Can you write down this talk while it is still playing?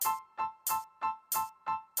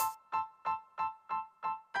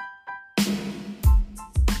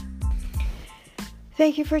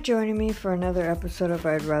Thank you for joining me for another episode of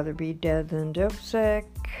I'd Rather Be Dead Than Dope Sick.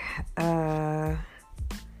 I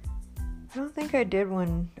don't think I did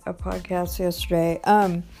a podcast yesterday.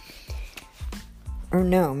 Or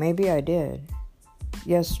no, maybe I did.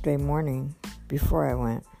 Yesterday morning, before I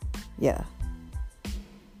went. Yeah.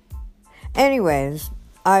 Anyways,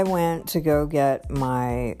 I went to go get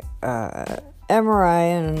my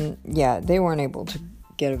MRI, and yeah, they weren't able to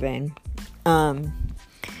get a vein.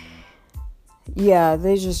 Yeah,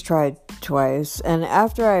 they just tried twice. And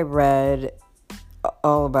after I read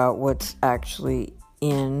all about what's actually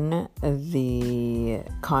in the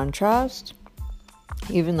contrast,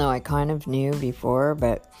 even though I kind of knew before,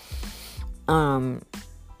 but I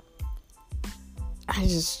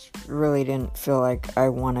just really didn't feel like I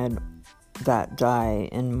wanted that dye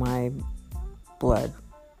in my blood,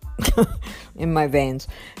 in my veins.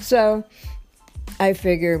 So I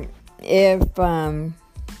figure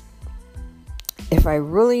if I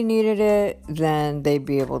really needed it, then they'd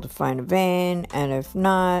be able to find a vein, and if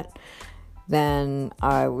not, then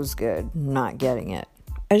I was good not getting it.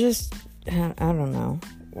 I don't know.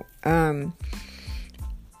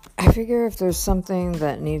 I figure if there's something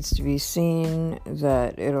that needs to be seen,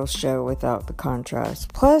 that it'll show without the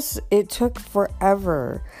contrast. Plus, it took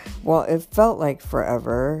forever. Well, it felt like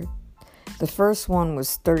forever. The first one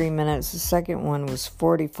was 30 minutes. The second one was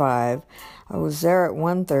 45. I was there at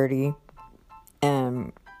 1:30.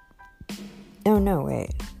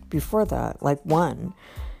 Before that, like 1.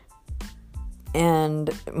 And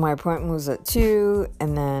my appointment was at 2,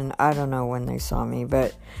 and then I don't know when they saw me,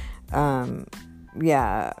 but,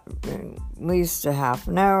 yeah, at least a half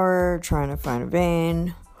an hour trying to find a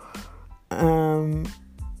vein, and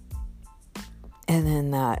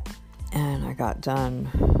then and I got done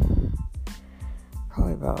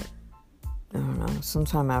probably about, I don't know,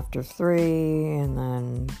 sometime after 3, and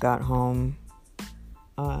then got home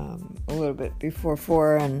a little bit before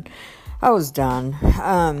 4, and I was done.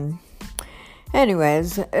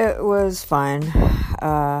 Anyways, it was fine.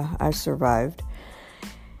 I survived.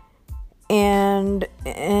 And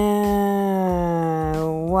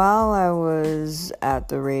while I was at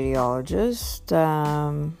the radiologist,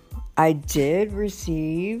 I did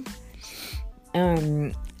receive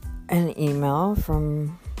an email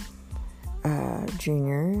from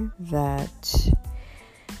Junior that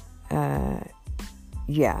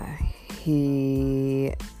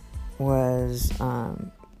he was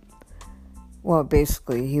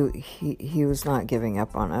basically he was not giving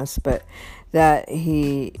up on us, but that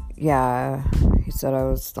he said I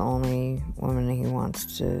was the only woman he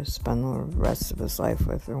wants to spend the rest of his life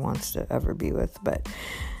with, or wants to ever be with.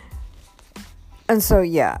 And so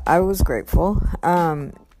I was grateful.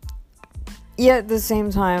 Yet at the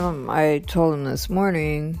same time, I told him this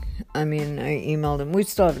morning, I emailed him, we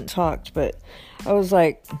still haven't talked, but I was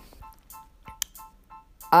like,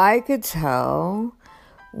 I could tell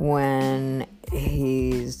when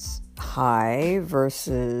he's high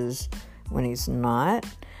versus when he's not.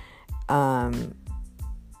 Even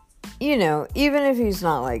if he's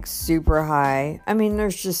not like super high,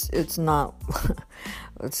 it's not,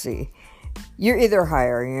 let's see, you're either high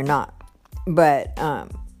or you're not. But,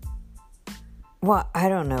 I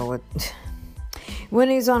don't know what, when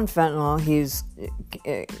he's on fentanyl, he's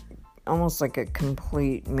almost like a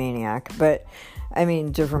complete maniac, but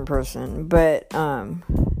different person, but,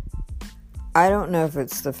 I don't know if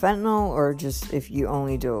it's the fentanyl or just if he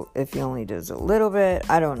only does a little bit.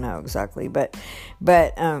 I don't know exactly, but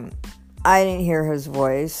I didn't hear his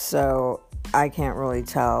voice, so I can't really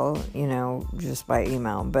tell, just by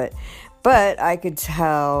email, but I could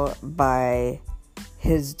tell by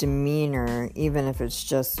his demeanor, even if it's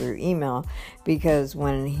just through email, because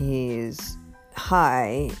when he's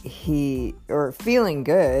high, or feeling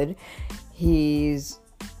good, he's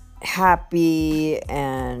happy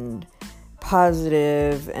and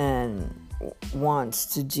positive and wants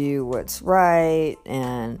to do what's right,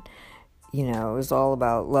 and it was all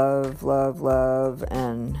about love,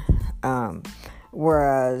 and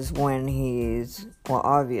whereas when he's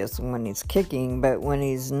obviously when he's kicking, but when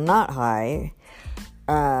he's not high,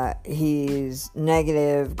 he's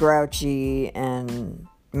negative, grouchy, and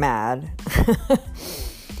mad.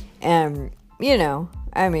 And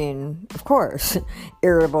of course,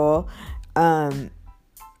 irritable.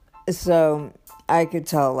 So I could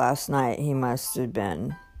tell last night he must have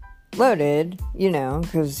been loaded,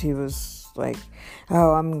 because he was like,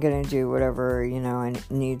 oh, I'm going to do whatever,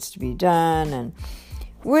 needs to be done, and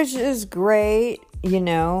which is great,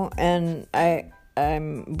 and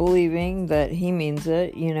I'm believing that he means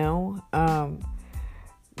it,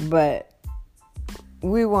 but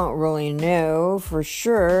we won't really know for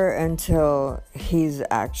sure until he's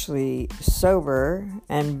actually sober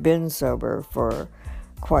and been sober for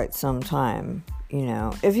quite some time. You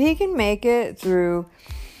know, if he can make it through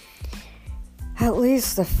at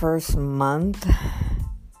least the first month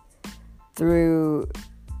through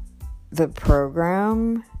the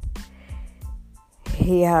program,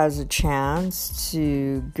 he has a chance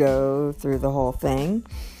to go through the whole thing.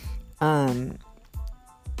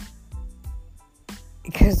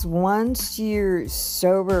 Because once you're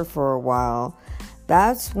sober for a while,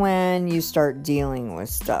 that's when you start dealing with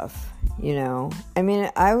stuff, you know. I mean,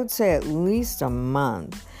 I would say at least a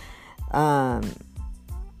month,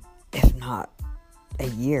 if not a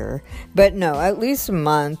year. But no, at least a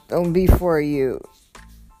month before you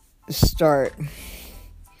start.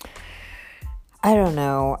 I don't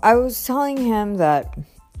know. I was telling him that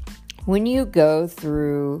when you go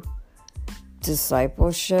through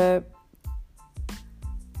discipleship,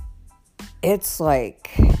 it's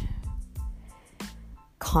like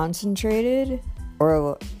concentrated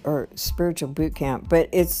or spiritual boot camp, but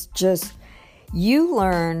it's just, you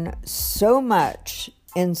learn so much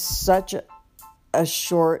in such a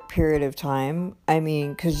short period of time. I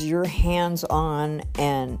mean, because you're hands-on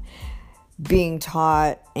and being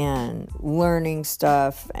taught and learning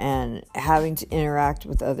stuff and having to interact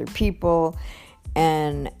with other people,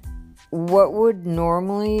 and what would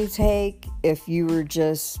normally take if you were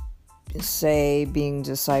just, say, being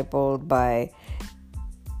discipled by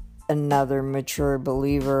another mature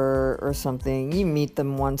believer or something, you meet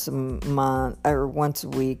them once a month or once a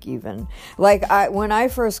week even. Like, when I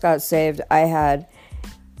first got saved, I had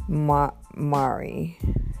Mari.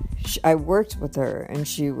 I worked with her, and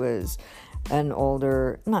she was an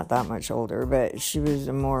older, not that much older, but she was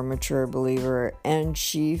a more mature believer, and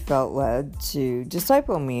she felt led to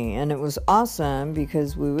disciple me, and it was awesome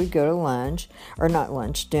because we would go to lunch, or not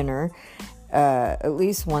lunch, dinner, at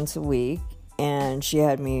least once a week, and she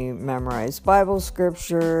had me memorize Bible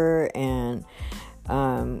scripture, and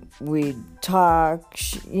we'd talk,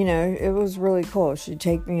 you know, it was really cool. She'd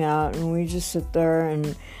take me out, and we'd just sit there,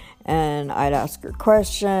 and I'd ask her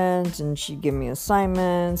questions, and she'd give me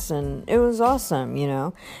assignments, and it was awesome, you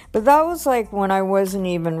know. But that was like when I wasn't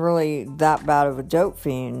even really that bad of a dope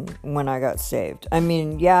fiend when I got saved. I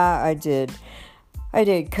mean, yeah, I did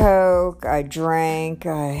coke, I drank,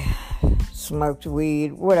 I smoked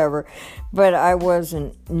weed, whatever, but I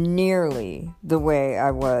wasn't nearly the way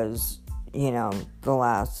I was, you know, the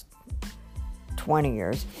last 20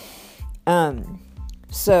 years.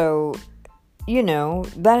 So, you know,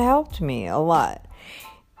 that helped me a lot.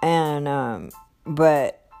 And,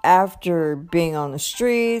 but after being on the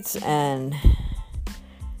streets and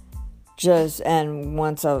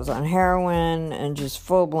once I was on heroin and just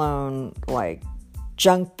full blown, like,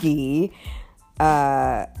 junkie,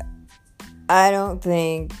 I don't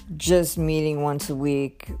think just meeting once a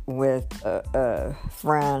week with a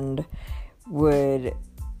friend would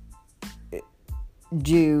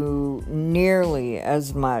do nearly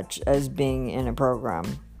as much as being in a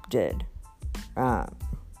program did,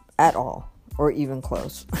 at all, or even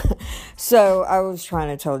close. So I was trying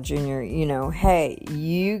to tell Junior, you know, hey,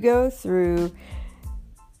 you go through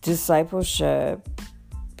discipleship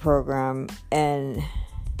program and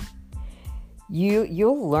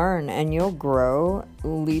you'll learn and you'll grow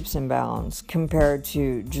leaps and bounds compared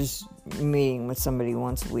to just meeting with somebody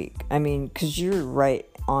once a week. I mean, because you're right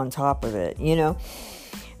on top of it, you know?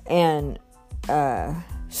 And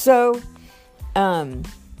so I'm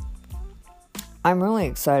really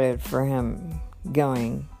excited for him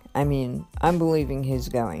going. I mean, I'm believing he's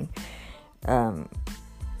going.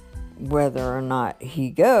 Whether or not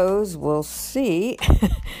he goes, we'll see.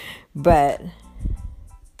 But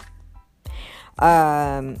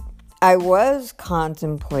I was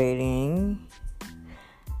contemplating,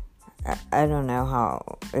 I don't know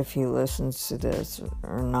if he listens to this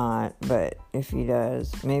or not, but if he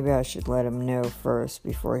does, maybe I should let him know first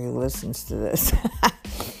before he listens to this.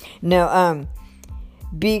 No,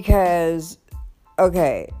 because,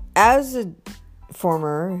 okay, as a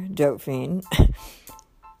former dope fiend,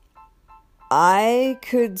 I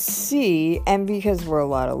could see, and because we're a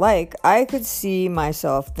lot alike, I could see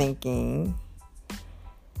myself thinking,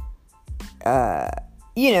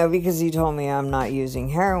 you know, because he told me I'm not using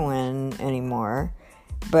heroin anymore,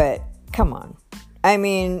 but come on. I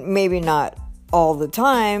mean, maybe not all the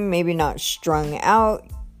time, maybe not strung out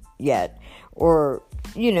yet, or,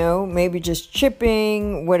 you know, maybe just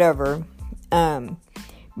chipping, whatever.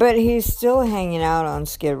 But he's still hanging out on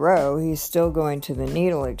Skid Row. He's still going to the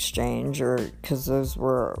needle exchange, or because those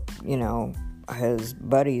were, you know, his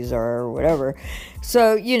buddies or whatever.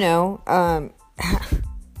 So, you know,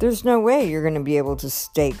 there's no way you're going to be able to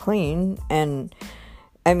stay clean. And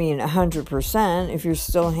I mean, 100% if you're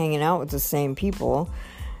still hanging out with the same people.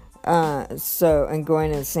 And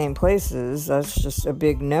going to the same places, that's just a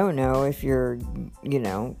big no-no if you're,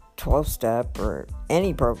 12-step or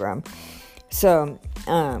any program. So,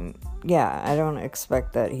 I don't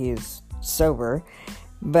expect that he's sober.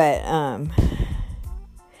 But,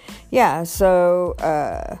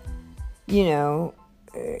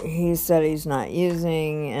 he said he's not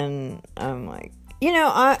using, and I'm like,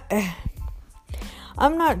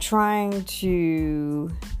 I'm not trying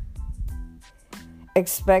to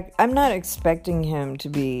I'm not expecting him to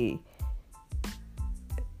be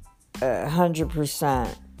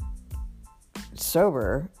 100%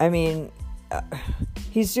 sober. I mean,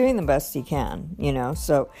 he's doing the best he can,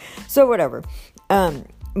 so whatever.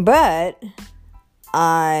 But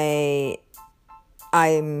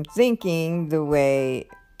I'm thinking the way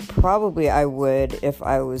probably I would if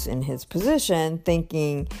I was in his position,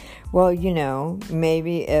 thinking, well,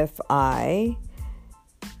 maybe if I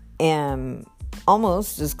am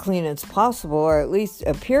almost as clean as possible, or at least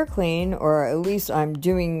appear clean, or at least I'm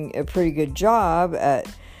doing a pretty good job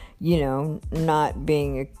at, not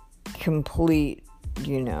being a complete,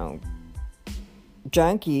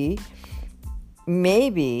 junkie,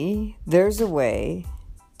 maybe there's a way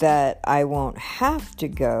that I won't have to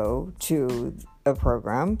go to a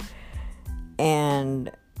program,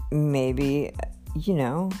 and maybe,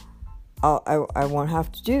 I won't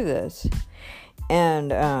have to do this. And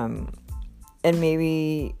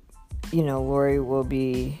maybe, Lori will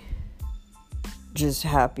be just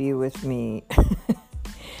happy with me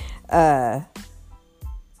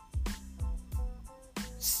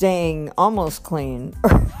staying almost clean.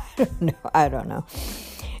 I don't know.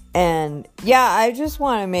 And I just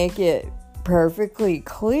want to make it perfectly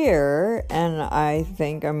clear, and I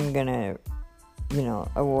think I'm gonna,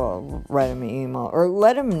 write him an email or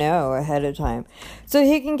let him know ahead of time so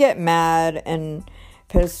he can get mad and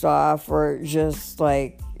pissed off, or just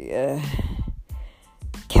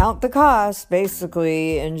count the cost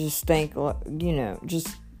basically, and just think,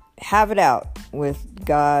 just have it out with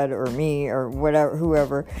God or me or whatever,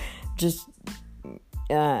 whoever, just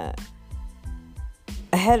ahead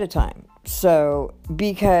of time. So,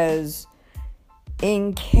 because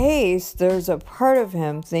in case there's a part of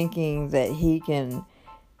him thinking that he can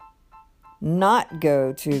not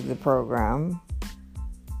go to the program,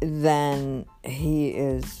 then he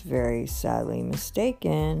is very sadly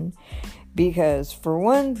mistaken. Because for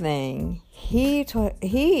one thing, he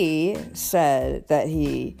said that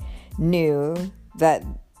he knew that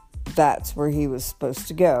that's where he was supposed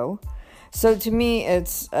to go. So to me,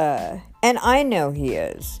 it's and I know he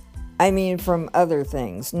is. I mean, from other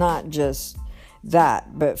things, not just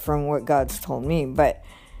that, but from what God's told me. But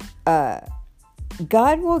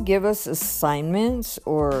God will give us assignments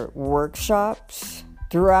or workshops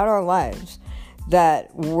throughout our lives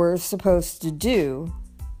that we're supposed to do,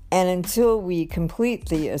 and until we complete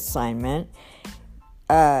the assignment,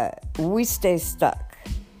 we stay stuck.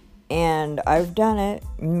 And I've done it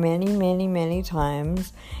many, many, many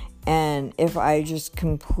times, and if I just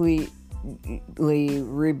completely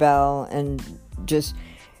rebel and just,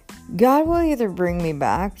 God will either bring me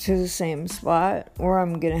back to the same spot, or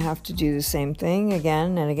I'm gonna have to do the same thing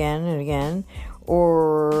again and again and again.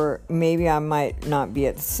 Or maybe I might not be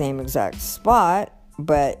at the same exact spot,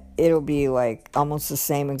 but it'll be like almost the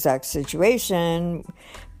same exact situation,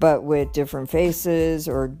 but with different faces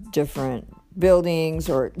or different buildings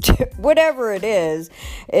or whatever it is.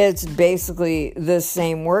 It's basically the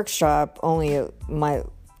same workshop, only it might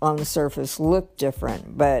on the surface look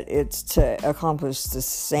different, but it's to accomplish the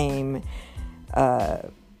same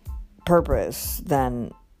purpose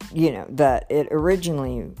than, that it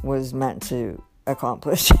originally was meant to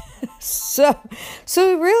accomplish. so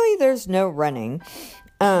really there's no running.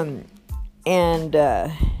 So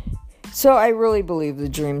I really believe the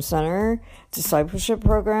Dream Center discipleship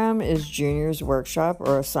program is Junior's workshop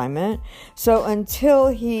or assignment. So until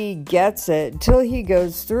he gets it, until he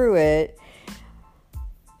goes through it,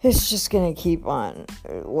 it's just gonna keep on,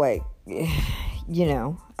 I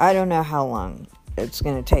don't know how long it's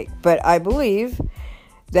gonna take, but I believe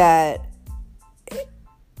that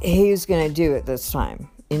he's going to do it this time,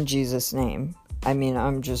 in Jesus' name. I mean,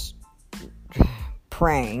 I'm just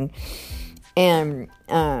praying. And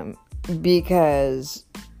because,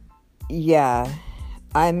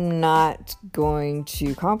 I'm not going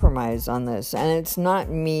to compromise on this. And it's not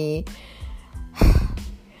me.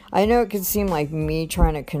 I know it could seem like me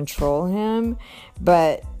trying to control him,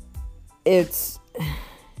 but it's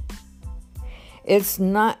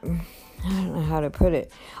not, I don't know how to put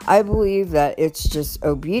it. I believe that it's just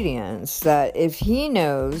obedience. That if he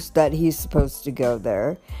knows that he's supposed to go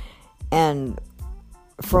there, and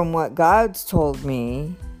from what God's told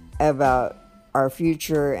me about our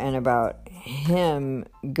future and about him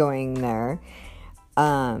going there,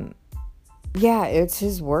 yeah, it's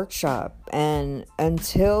his workshop. And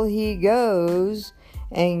until he goes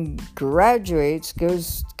and graduates,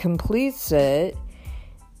 completes it,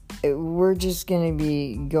 we're just going to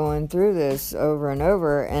be going through this over and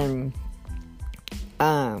over. And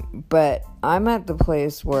but I'm at the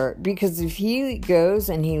place where, because if he goes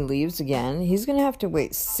and he leaves again, he's going to have to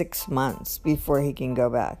wait 6 months before he can go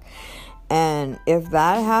back. And if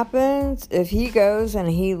that happens, if he goes and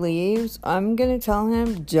he leaves, I'm going to tell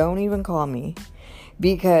him, don't even call me.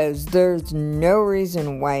 Because there's no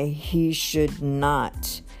reason why he should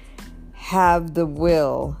not have the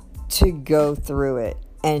will to go through it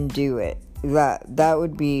and do it. That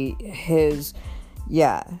would be his,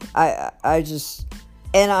 yeah. I just,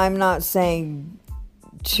 and I'm not saying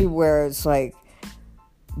to where it's like,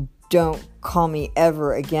 don't call me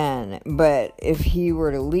ever again. But if he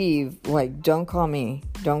were to leave, like, don't call me.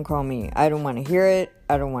 Don't call me. I don't want to hear it.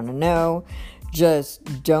 I don't want to know.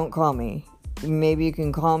 Just don't call me. Maybe you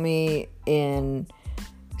can call me in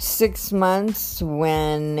 6 months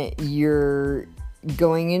when you're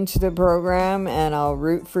going into the program, and I'll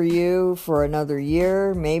root for you for another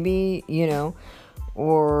year, maybe,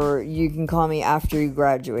 or you can call me after you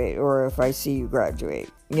graduate, or if I see you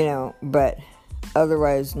graduate, but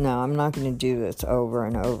otherwise, no, I'm not going to do this over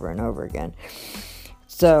and over and over again.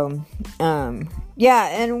 So,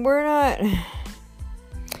 yeah, and we're not,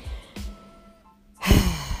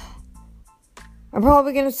 I'm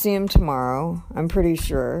probably going to see him tomorrow, I'm pretty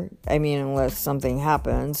sure, unless something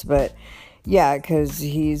happens, but yeah, because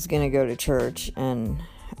he's going to go to church, and,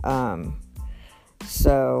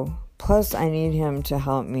 so, plus I need him to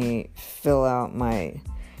help me fill out my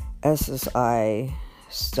SSI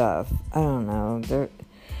stuff. I don't know, I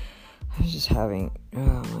was just having, oh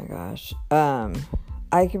my gosh,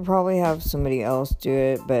 I could probably have somebody else do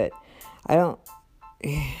it, but I don't,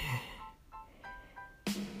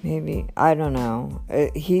 maybe, I don't know,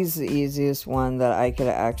 he's the easiest one that I could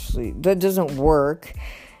actually, that doesn't work,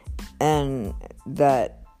 and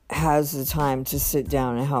that has the time to sit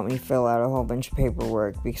down and help me fill out a whole bunch of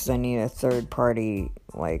paperwork, because I need a third party,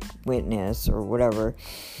 like, witness or whatever.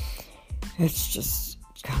 It's just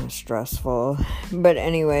kind of stressful. But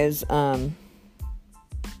anyways,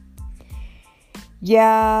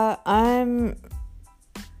 yeah,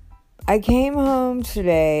 I came home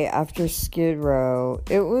today after Skid Row.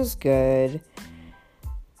 It was good.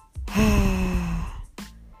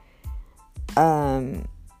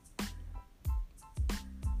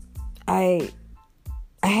 I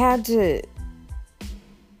had to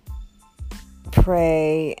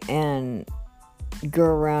pray and go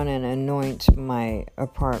around and anoint my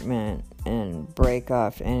apartment and break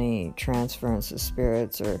off any transference of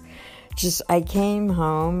spirits, or just, I came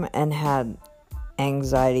home and had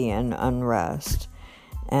anxiety and unrest,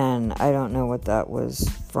 and I don't know what that was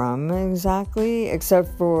from exactly,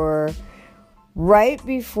 except for right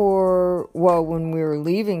before, when we were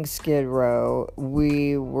leaving Skid Row,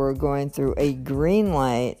 we were going through a green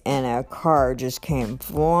light, and a car just came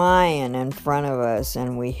flying in front of us,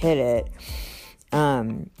 and we hit it.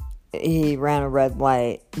 He ran a red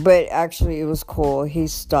light, but actually it was cool. He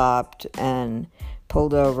stopped and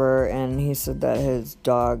pulled over, and he said that his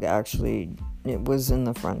dog actually, it was in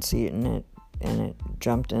the front seat, and it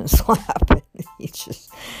jumped in his lap, and he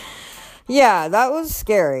just, yeah, that was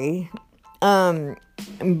scary. But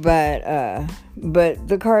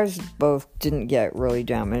the cars both didn't get really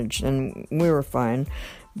damaged, and we were fine.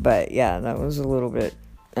 But yeah, that was a little bit,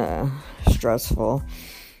 stressful.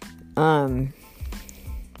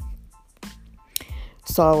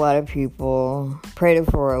 Saw a lot of people, prayed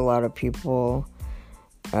for a lot of people,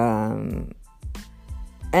 and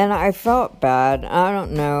I felt bad. I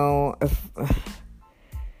don't know.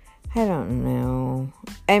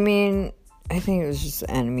 I think it was just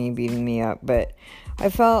the enemy beating me up, but I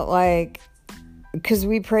felt like, because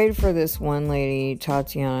we prayed for this one lady,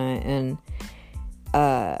 Tatiana,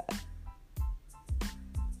 and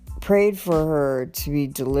prayed for her to be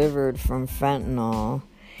delivered from fentanyl,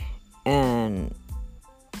 and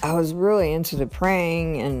I was really into the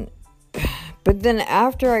praying, but then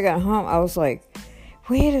after I got home, I was like,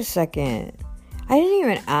 wait a second, I didn't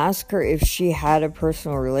even ask her if she had a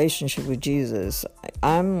personal relationship with Jesus.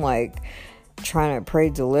 I'm like trying to pray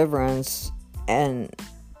deliverance, and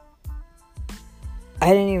I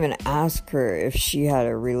didn't even ask her if she had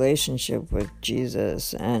a relationship with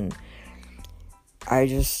Jesus. And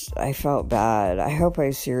I felt bad. I hope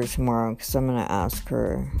I see her tomorrow, because I'm going to ask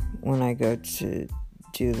her when I go to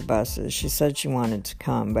do the buses. She said she wanted to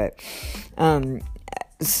come, but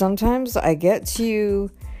sometimes I get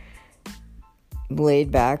too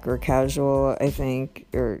laid back or casual, I think,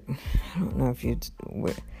 or I don't know if you'd,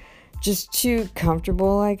 just too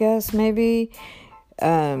comfortable, I guess, maybe,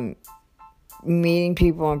 meeting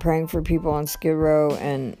people and praying for people on Skid Row,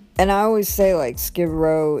 and I always say, like, Skid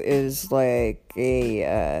Row is like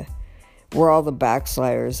where all the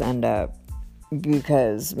backsliders end up,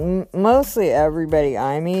 because mostly everybody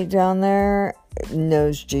I meet down there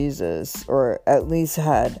knows Jesus, or at least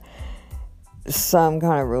had some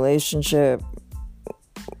kind of relationship,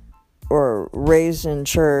 or raised in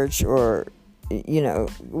church, or, you know,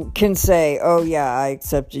 can say, oh yeah, I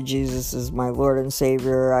accepted Jesus as my Lord and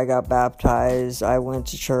Savior, I got baptized, I went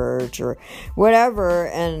to church, or whatever,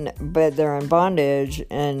 but they're in bondage,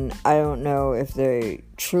 and I don't know if they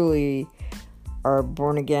truly are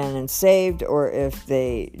born again and saved, or if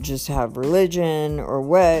they just have religion, or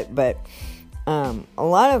what, but a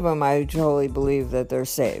lot of them, I totally believe that they're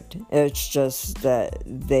saved. It's just that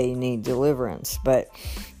they need deliverance, but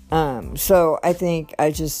so I think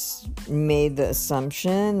I just made the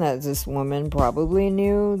assumption that this woman probably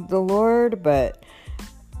knew the Lord, but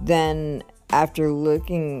then after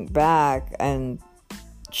looking back, and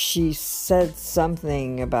she said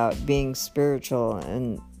something about being spiritual,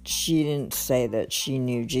 and she didn't say that she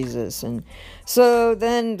knew Jesus, and so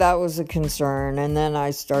then that was a concern, and then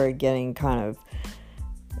I started getting kind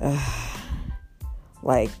of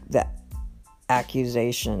like that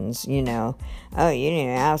accusations, you know, oh, you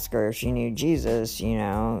didn't ask her if she knew Jesus, you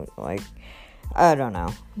know, like, I don't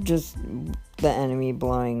know, just the enemy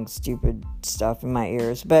blowing stupid stuff in my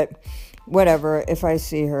ears, but whatever. If I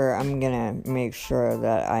see her, I'm gonna make sure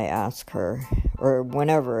that I ask her, or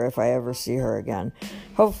whenever, if I ever see her again,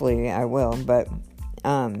 hopefully I will, but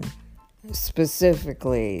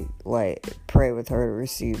specifically, like, pray with her to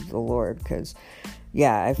receive the Lord, because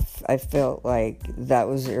yeah, I felt like that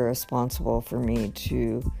was irresponsible for me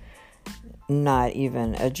to not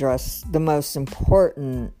even address the most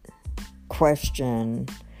important question.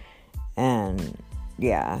 And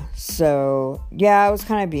yeah, so yeah, I was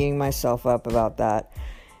kind of beating myself up about that,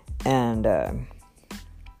 and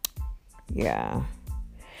yeah,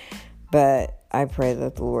 but I pray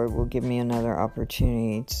that the Lord will give me another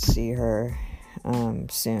opportunity to see her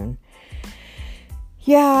soon.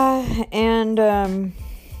 Yeah, and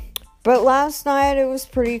but last night it was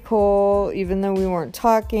pretty cool, even though we weren't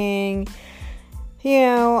talking. You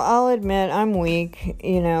know, I'll admit I'm weak,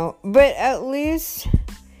 you know, but at least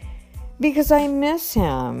because I miss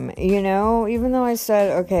him, you know, even though I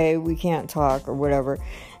said, okay, we can't talk or whatever.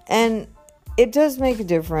 And it does make a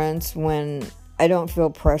difference when I don't feel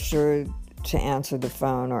pressured to answer the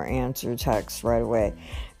phone or answer text right away.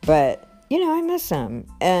 But you know, I miss him.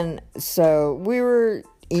 And so we were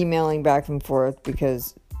emailing back and forth,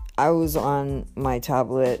 because I was on my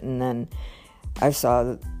tablet, and then I saw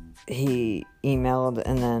that he emailed,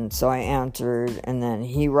 and then so I answered, and then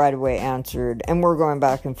he right away answered, and we're going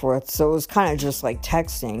back and forth. So it was kind of just like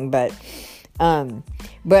texting, but I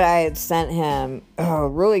had sent him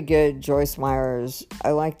really good Joyce Meyer's.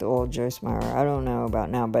 I like the old Joyce Meyer. I don't know about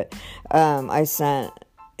now, but I sent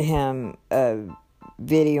him a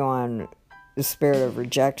video on the spirit of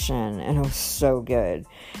rejection, and it was so good.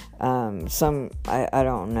 I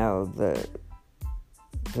don't know the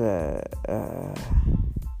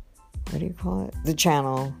what do you call it? The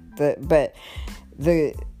channel. But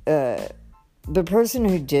the person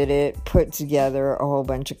who did it put together a whole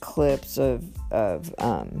bunch of clips of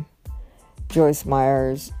Joyce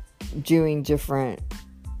Meyer's doing different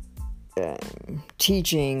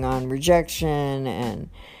teaching on rejection,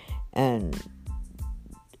 and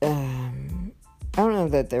I don't know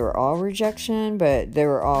that they were all rejection, but they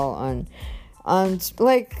were all on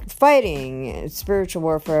like fighting spiritual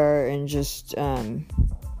warfare, and just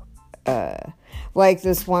like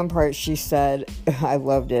this one part she said, I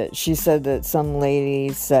loved it. She said that some lady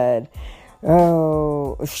said,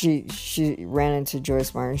 oh, she ran into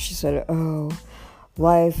Joyce Meyer, and she said, oh,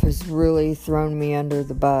 life has really thrown me under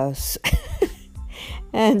the bus.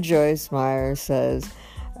 And Joyce Meyer says,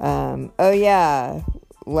 oh yeah,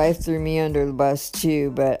 life threw me under the bus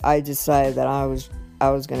too, but I decided that I was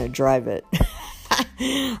going to drive it.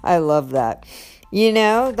 I love that. You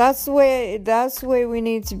know, that's the way we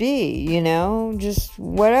need to be, you know, just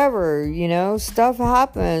whatever, you know, stuff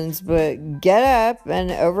happens, but get up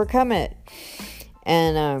and overcome it.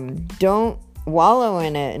 And don't wallow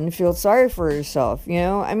in it and feel sorry for yourself, you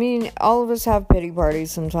know? I mean, all of us have pity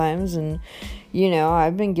parties sometimes, and, you know,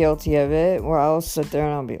 I've been guilty of it, where I'll sit there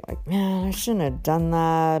and I'll be like, man, I shouldn't have done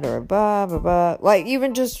that, or blah, blah, blah. Like,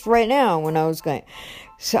 even just right now when I was going,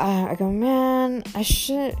 so I go, man, I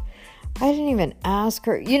didn't even ask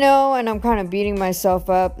her, you know, and I'm kind of beating myself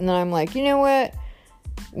up, and then I'm like, you know what?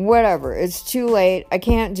 Whatever, it's too late. I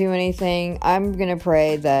can't do anything. I'm gonna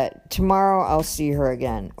pray that tomorrow I'll see her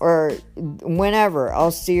again, or whenever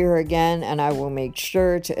I'll see her again, and I will make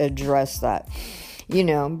sure to address that, you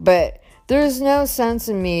know. But there's no sense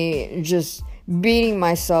in me just beating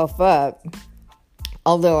myself up,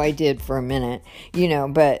 although I did for a minute, you know.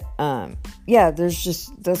 But yeah,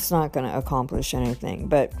 that's not gonna accomplish anything.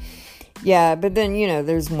 But yeah, but then, you know,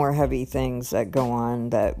 there's more heavy things that go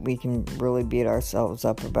on that we can really beat ourselves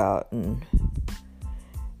up about. And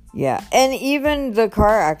yeah, and even the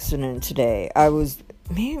car accident today, I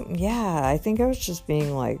think I was just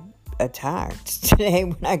being like attacked today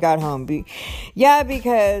when I got home.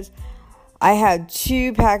 Because I had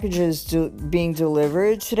 2 packages being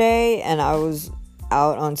delivered today, and I was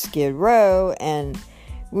out on Skid Row, and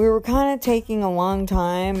we were kind of taking a long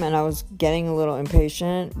time, and I was getting a little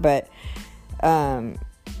impatient, but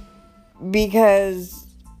because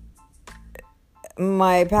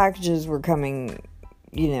my packages were coming,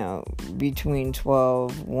 you know, between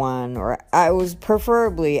 12, 1, or I was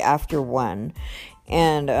preferably after 1,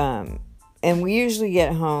 and we usually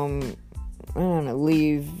get home, I don't know,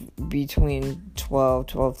 leave between 12,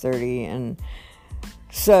 12:30, and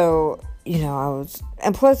so, you know,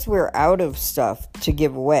 and plus we're out of stuff to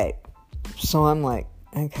give away. So I'm like,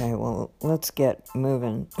 okay, well, let's get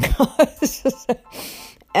moving.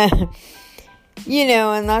 And, you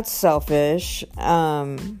know, and that's selfish,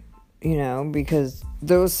 you know, because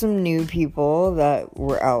there was some new people that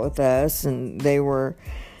were out with us, and they were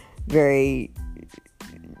very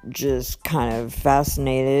just kind of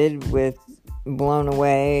blown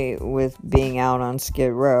away with being out on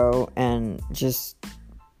Skid Row, and just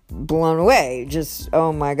blown away, just,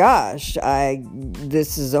 oh my gosh,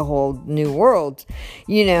 this is a whole new world,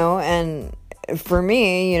 you know. And for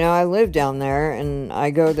me, you know, I live down there, and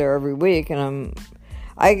I go there every week, and I'm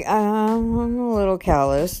a little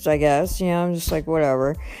calloused, I guess, you know. I'm just like,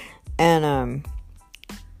 whatever. And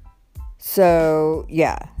so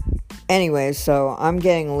yeah, anyway, so I'm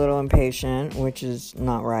getting a little impatient, which is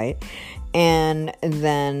not right. And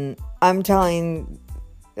then I'm telling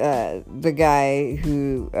the guy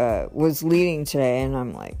who was leading today, and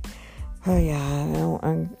I'm like, oh yeah,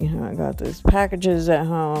 I got those packages at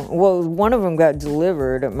home. Well, one of them got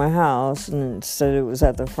delivered at my house, and said it was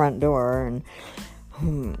at the front door. And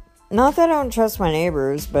not that I don't trust my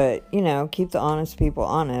neighbors, but, you know, keep the honest people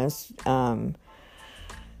honest.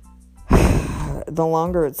 The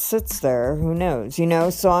longer it sits there, who knows, you know.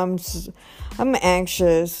 So I'm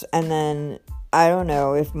anxious, and then I don't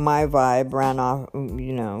know if my vibe ran off,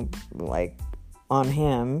 you know, like on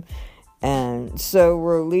him. And so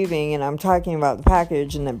we're leaving, and I'm talking about the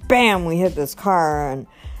package, and then bam, we hit this car. And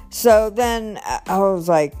so then I was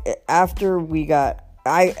like, after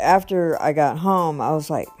I got home, I was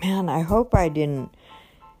like, man, I hope I didn't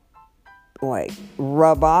like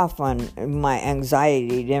rub off on my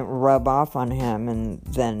anxiety, didn't rub off on him. And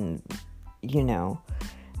then, you know,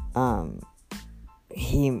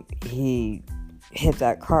 he hit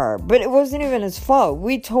that car, but it wasn't even his fault.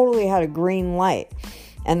 We totally had a green light,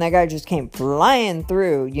 and that guy just came flying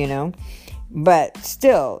through, you know. But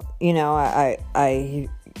still, you know,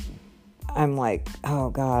 I'm like, oh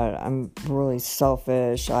God, I'm really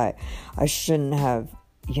selfish. I shouldn't have,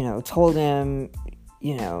 you know, told him,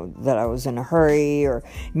 you know, that I was in a hurry, or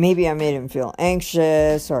maybe I made him feel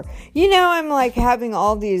anxious, or, you know, I'm like having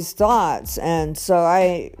all these thoughts. And so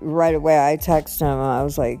right away I text him. I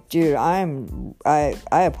was like, dude, I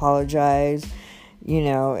apologize, you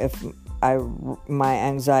know, if my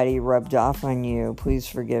anxiety rubbed off on you. Please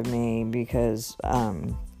forgive me, because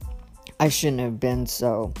I shouldn't have been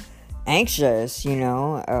so anxious, you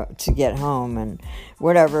know, to get home and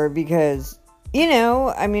whatever, because, you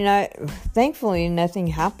know, I mean, thankfully nothing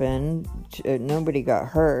happened, nobody got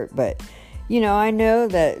hurt, but, you know, I know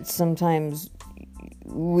that sometimes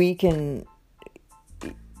we can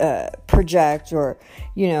project, or,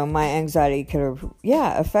 you know, my anxiety could have,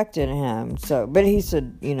 affected him. So, but he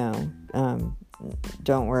said, you know,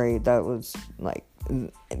 don't worry, that was like,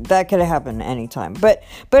 that could have happened anytime. But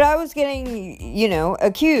I was getting, you know,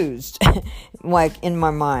 accused, like in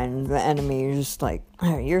my mind, the enemy. You're just like,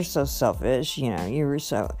 oh, you're so selfish, you know, you were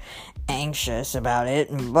so anxious about it,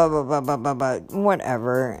 and blah, blah, blah, blah, blah, blah,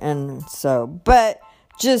 whatever. And so, but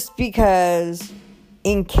just because,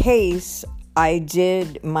 in case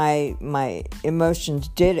my emotions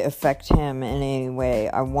did affect him in any way,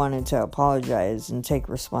 I wanted to apologize and take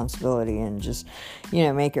responsibility and just,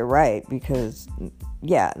 make it right, because,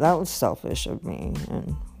 yeah, that was selfish of me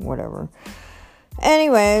and whatever.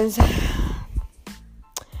 Anyways,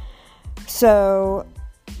 so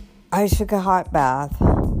I took a hot bath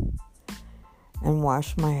and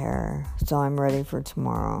washed my hair, so I'm ready for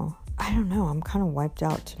tomorrow. I don't know, I'm kind of wiped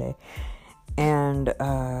out today. And,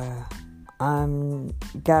 I'm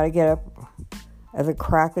gotta get up at the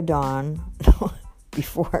crack of dawn,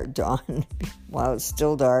 before dawn, while it's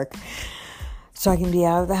still dark, so I can be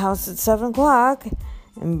out of the house at 7 o'clock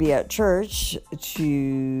and be at church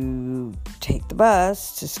to take the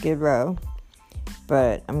bus to Skid Row.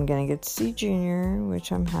 But I'm gonna get to see Junior,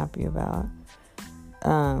 which I'm happy about.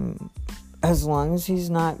 As long as he's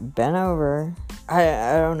not bent over.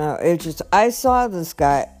 I don't know. I saw this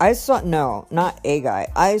guy. Not a guy.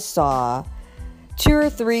 I saw 2 or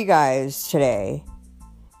 3 guys today,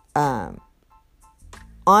 on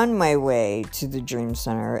my way to the Dream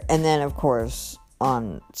Center, and then, of course,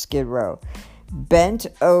 on Skid Row, bent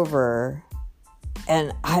over,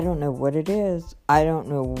 and I don't know what it is.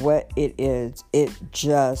 It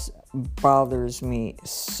just bothers me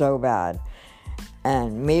so bad.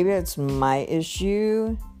 And maybe it's my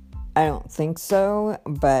issue. I don't think so,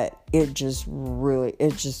 but it just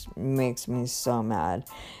makes me so mad,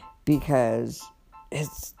 because it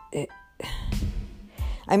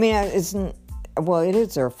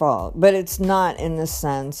is their fault, but it's not in the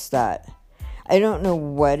sense that I don't know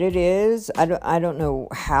what it is. I don't know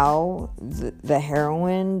how the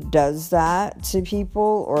heroin does that to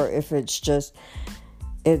people, or if it's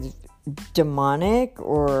demonic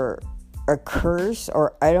or a curse,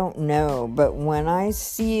 or I don't know. But when I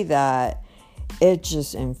see that, it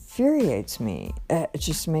just infuriates me. It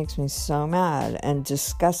just makes me so mad and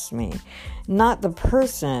disgusts me. Not the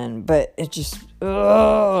person, but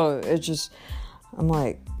I'm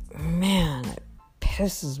like, man, it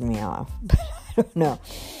pisses me off. But I don't know.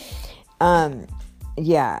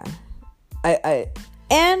 Yeah.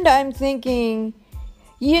 And I'm thinking,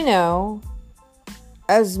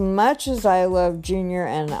 as much as I love Junior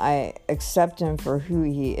and I accept him for who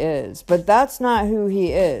he is, but that's not who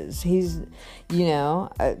he is. He's,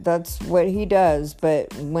 that's what he does.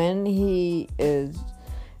 But when he is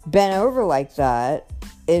bent over like that,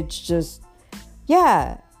 it's just,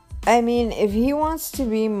 yeah. I mean, if he wants to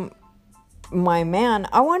be my man,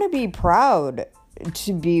 I want to be proud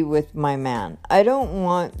to be with my man. I don't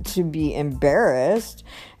want to be embarrassed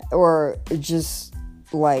or just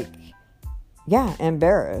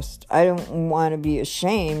embarrassed. I don't want to be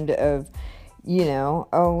ashamed of,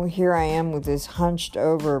 here I am with this hunched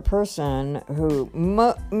over person who,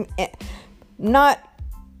 not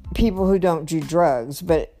people who don't do drugs,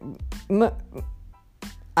 but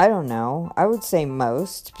I don't know. I would say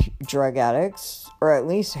most drug addicts, or at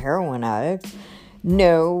least heroin addicts,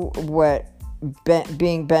 know what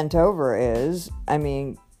being bent over is. I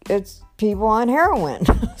mean, it's people on heroin.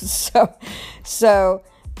 So,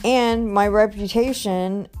 and my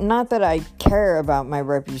reputation, not that I care about my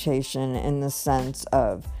reputation in the sense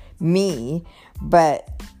of me, but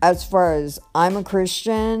as far as I'm a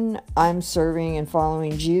Christian, I'm serving and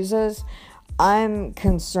following Jesus, I'm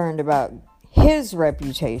concerned about his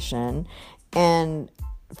reputation, and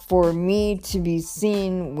for me to be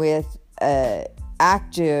seen with an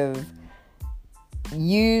active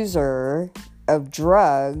user of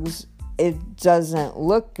drugs, it doesn't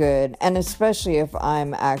look good, and especially if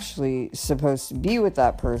I'm actually supposed to be with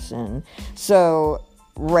that person. So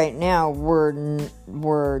right now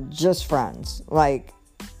we're just friends. Like,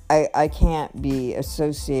 I can't be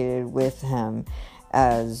associated with him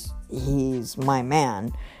as he's my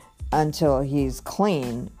man until he's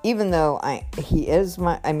clean, even though he is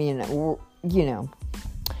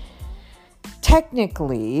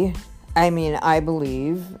technically, I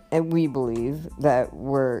believe, and we believe, that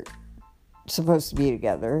we're supposed to be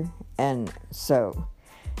together. And so,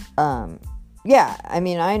 I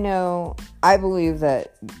believe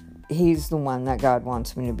that he's the one that God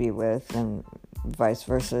wants me to be with, and vice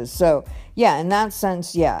versa. So, yeah, in that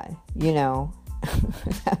sense, yeah,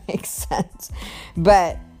 that makes sense.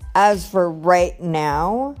 But as for right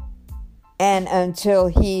now, and until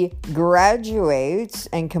he graduates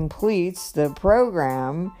and completes the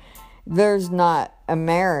program, there's not a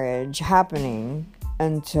marriage happening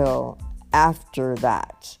until after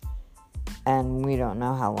that. And we don't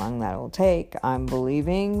know how long that will take. I'm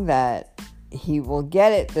believing that he will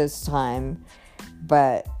get it this time,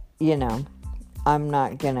 but, I'm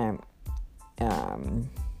not gonna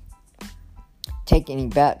take any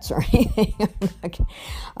bets or anything.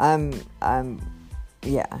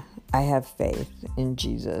 Yeah, I have faith in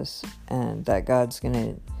Jesus and that God's going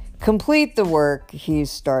to complete the work he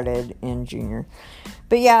started in Junior.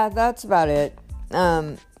 But yeah, that's about it.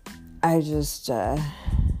 I just,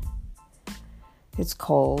 it's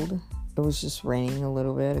cold. It was just raining a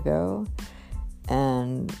little bit ago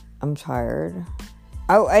and I'm tired.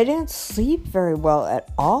 Oh, I didn't sleep very well at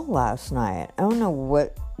all last night. I don't know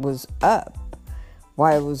what was up,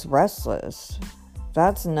 why I was restless.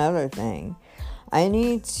 That's another thing. I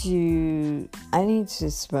need to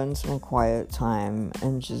spend some quiet time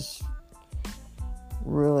and just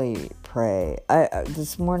really pray.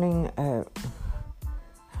 This morning, I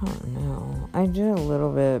don't know. I did a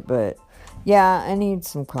little bit, but yeah, I need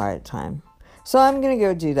some quiet time. So I'm going to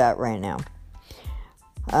go do that right now.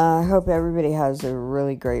 I hope everybody has a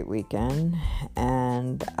really great weekend,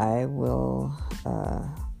 and I will,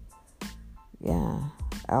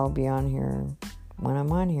 I'll be on here when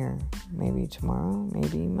I'm on here. Maybe tomorrow,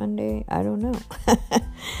 maybe Monday, I don't know.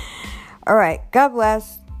 All right, God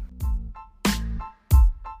bless.